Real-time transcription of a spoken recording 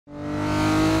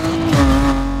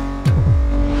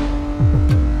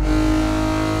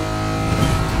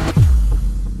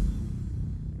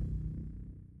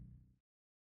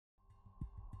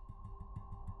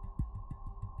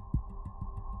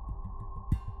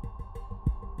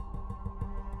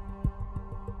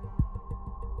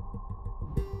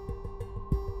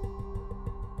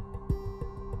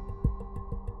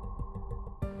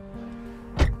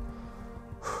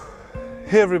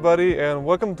Hey everybody, and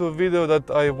welcome to a video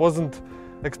that I wasn't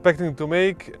expecting to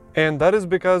make, and that is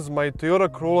because my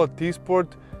Toyota Corolla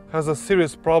T-Sport has a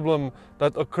serious problem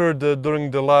that occurred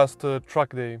during the last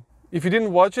truck day. If you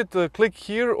didn't watch it, click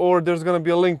here or there's gonna be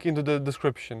a link into the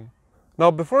description.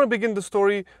 Now before I begin the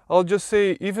story, I'll just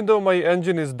say even though my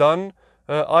engine is done,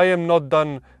 I am not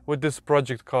done with this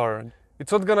project car.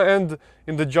 It's not gonna end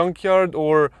in the junkyard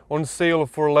or on sale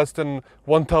for less than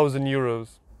 1,000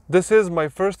 euros. This is my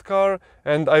first car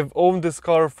and I've owned this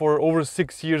car for over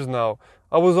 6 years now.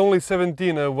 I was only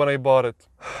 17 when I bought it.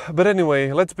 But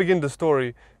anyway, let's begin the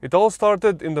story. It all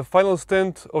started in the final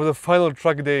stint of the final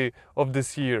truck day of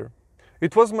this year.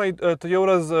 It was my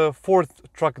Toyota's fourth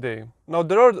truck day. Now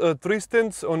there are 3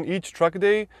 stints on each truck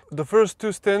day. The first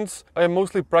 2 stints I am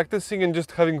mostly practicing and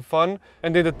just having fun,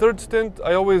 and in the third stint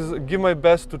I always give my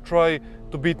best to try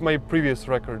to beat my previous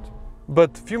record.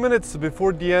 But a few minutes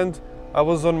before the end I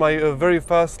was on my very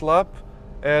fast lap,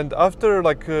 and after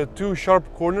like 2 sharp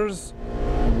corners,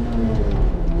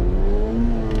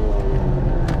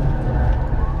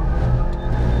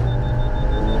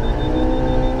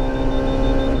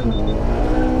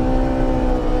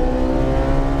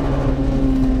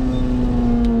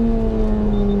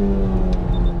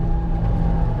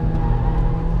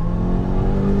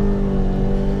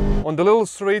 on the little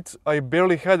straight I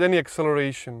barely had any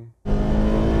acceleration.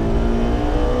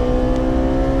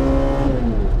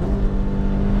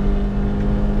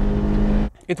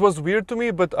 It was weird to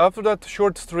me, but after that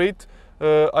short straight,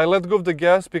 I let go of the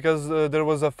gas because there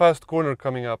was a fast corner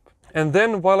coming up. And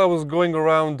then while I was going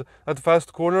around that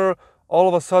fast corner, all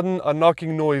of a sudden a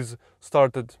knocking noise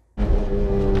started.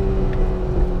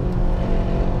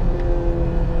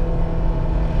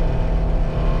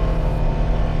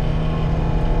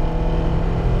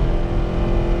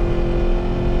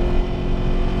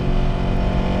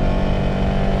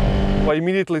 I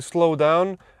immediately slowed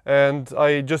down and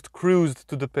I just cruised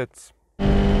to the pits.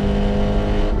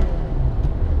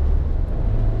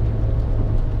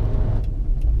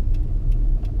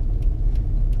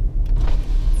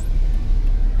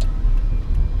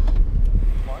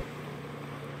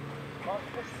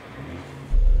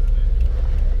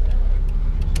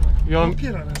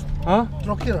 Trokira nešto. A?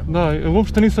 Trokira. Da,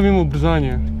 uopšte nisam imao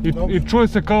brzanje. I čuje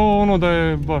se kao ono da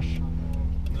je baš.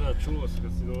 Da, čuo se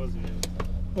kad si dolazio.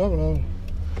 Dobro, dobro.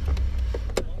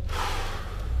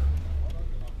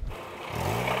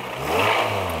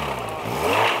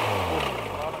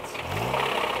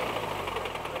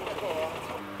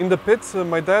 In the pits,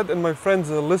 my dad and my friends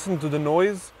listened to the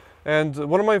noise, and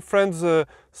one of my friends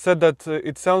said that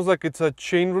it sounds like it's a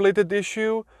chain-related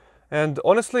issue. And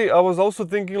honestly, I was also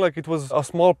thinking like it was a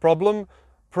small problem,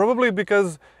 probably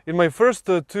because in my first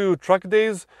 2 truck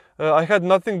days, I had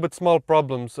nothing but small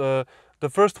problems. The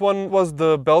first one was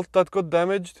the belt that got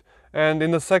damaged, and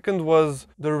in the second was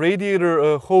the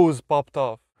radiator hose popped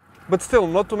off. But still,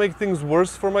 not to make things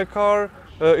worse for my car,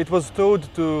 it was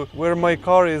towed to where my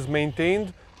car is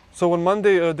maintained. So on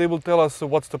Monday they will tell us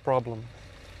what's the problem.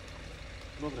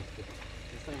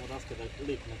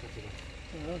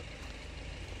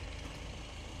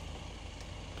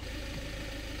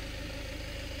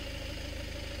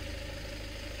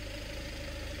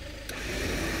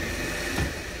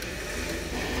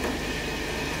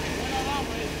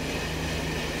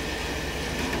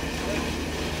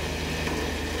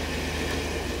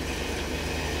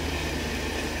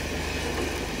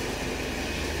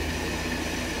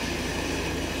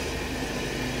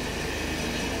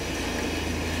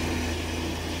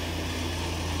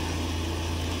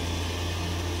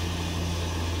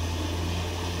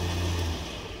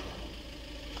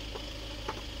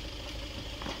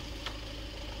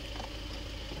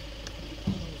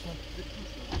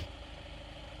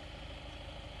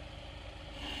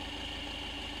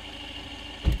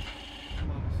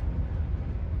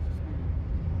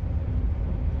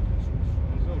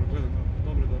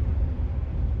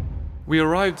 We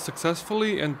arrived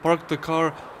successfully and parked the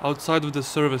car outside of the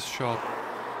service shop.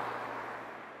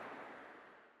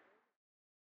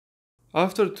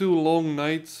 After 2 long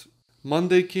nights,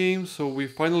 Monday came, so we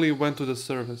finally went to the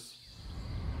service.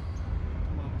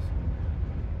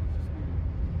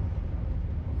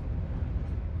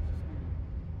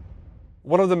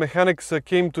 One of the mechanics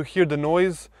came to hear the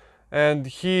noise, and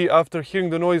he, after hearing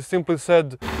the noise, simply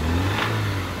said,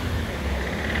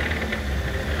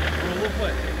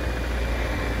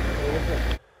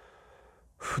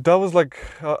 that was like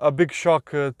a big shock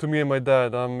to me and my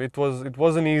dad. It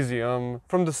wasn't easy.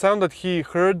 From the sound that he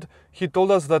heard, he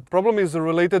told us that problem is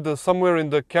related somewhere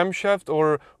in the camshaft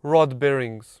or rod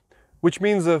bearings, which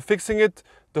means fixing it,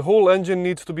 the whole engine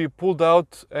needs to be pulled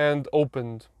out and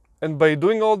opened. And by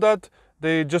doing all that,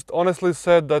 they just honestly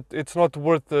said that it's not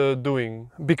worth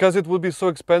doing because it would be so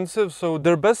expensive. So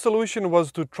their best solution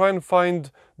was to try and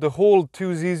find the whole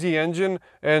 2ZZ engine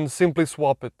and simply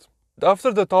swap it.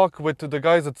 After the talk with the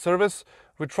guys at service,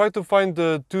 we tried to find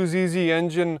the 2ZZ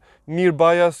engine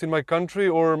nearby us in my country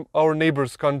or our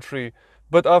neighbor's country.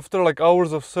 But after like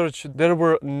hours of search, there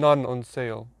were none on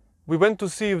sale. We went to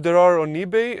see if there are on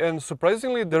eBay, and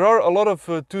surprisingly there are a lot of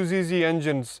 2ZZ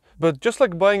engines. But just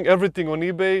like buying everything on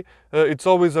eBay, it's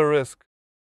always a risk.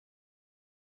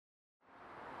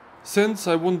 Since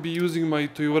I won't be using my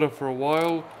Toyota for a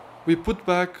while, we put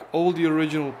back all the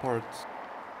original parts.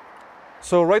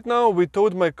 So right now we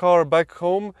towed my car back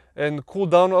home and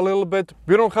cooled down a little bit.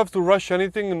 We don't have to rush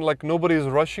anything, and like nobody is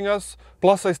rushing us.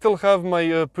 Plus I still have my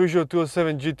Peugeot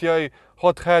 207 GTI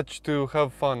hot hatch to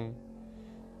have fun.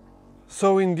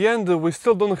 So in the end we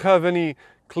still don't have any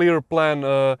clear plan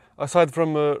aside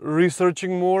from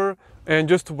researching more and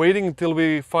just waiting until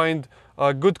we find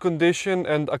a good condition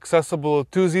and accessible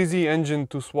 2ZZ engine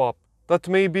to swap. That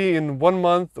may be in 1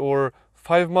 month or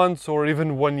 5 months or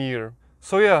even 1 year.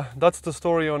 So yeah, that's the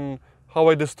story on how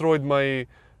I destroyed my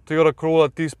Toyota Corolla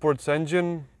T-Sports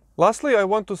engine. Lastly, I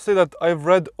want to say that I've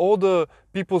read all the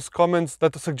people's comments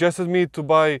that suggested me to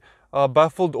buy a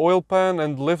baffled oil pan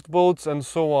and lift bolts and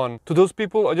so on. To those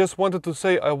people, I just wanted to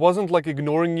say I wasn't like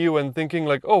ignoring you and thinking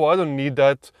like, oh, I don't need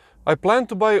that. I plan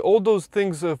to buy all those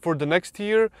things for the next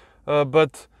year,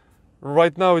 but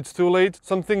right now it's too late.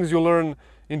 Some things you learn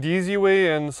in the easy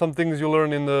way and some things you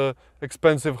learn in the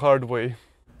expensive hard way.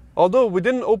 Although we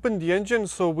didn't open the engine,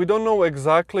 so we don't know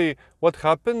exactly what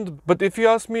happened, but if you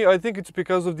ask me, I think it's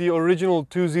because of the original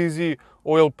 2ZZ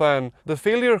oil pan. The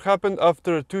failure happened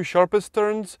after 2 sharpest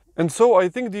turns, and so I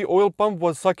think the oil pump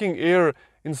was sucking air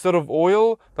instead of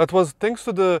oil. That was thanks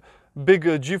to the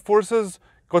big G-forces,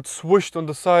 got swooshed on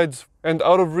the sides and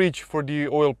out of reach for the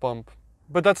oil pump.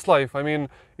 But that's life. I mean,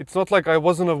 it's not like I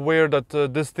wasn't aware that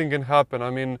this thing can happen. I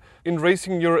mean, in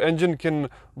racing your engine can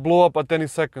blow up at any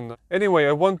second. Anyway,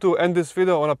 I want to end this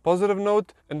video on a positive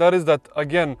note, and that is that,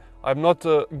 again, I'm not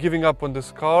giving up on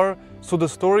this car. So the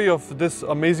story of this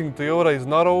amazing Toyota is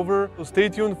not over. So stay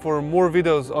tuned for more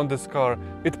videos on this car.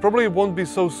 It probably won't be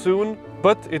so soon,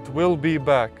 but it will be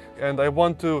back. And I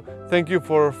want to thank you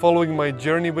for following my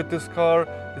journey with this car.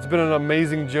 It's been an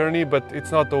amazing journey, but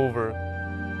it's not over.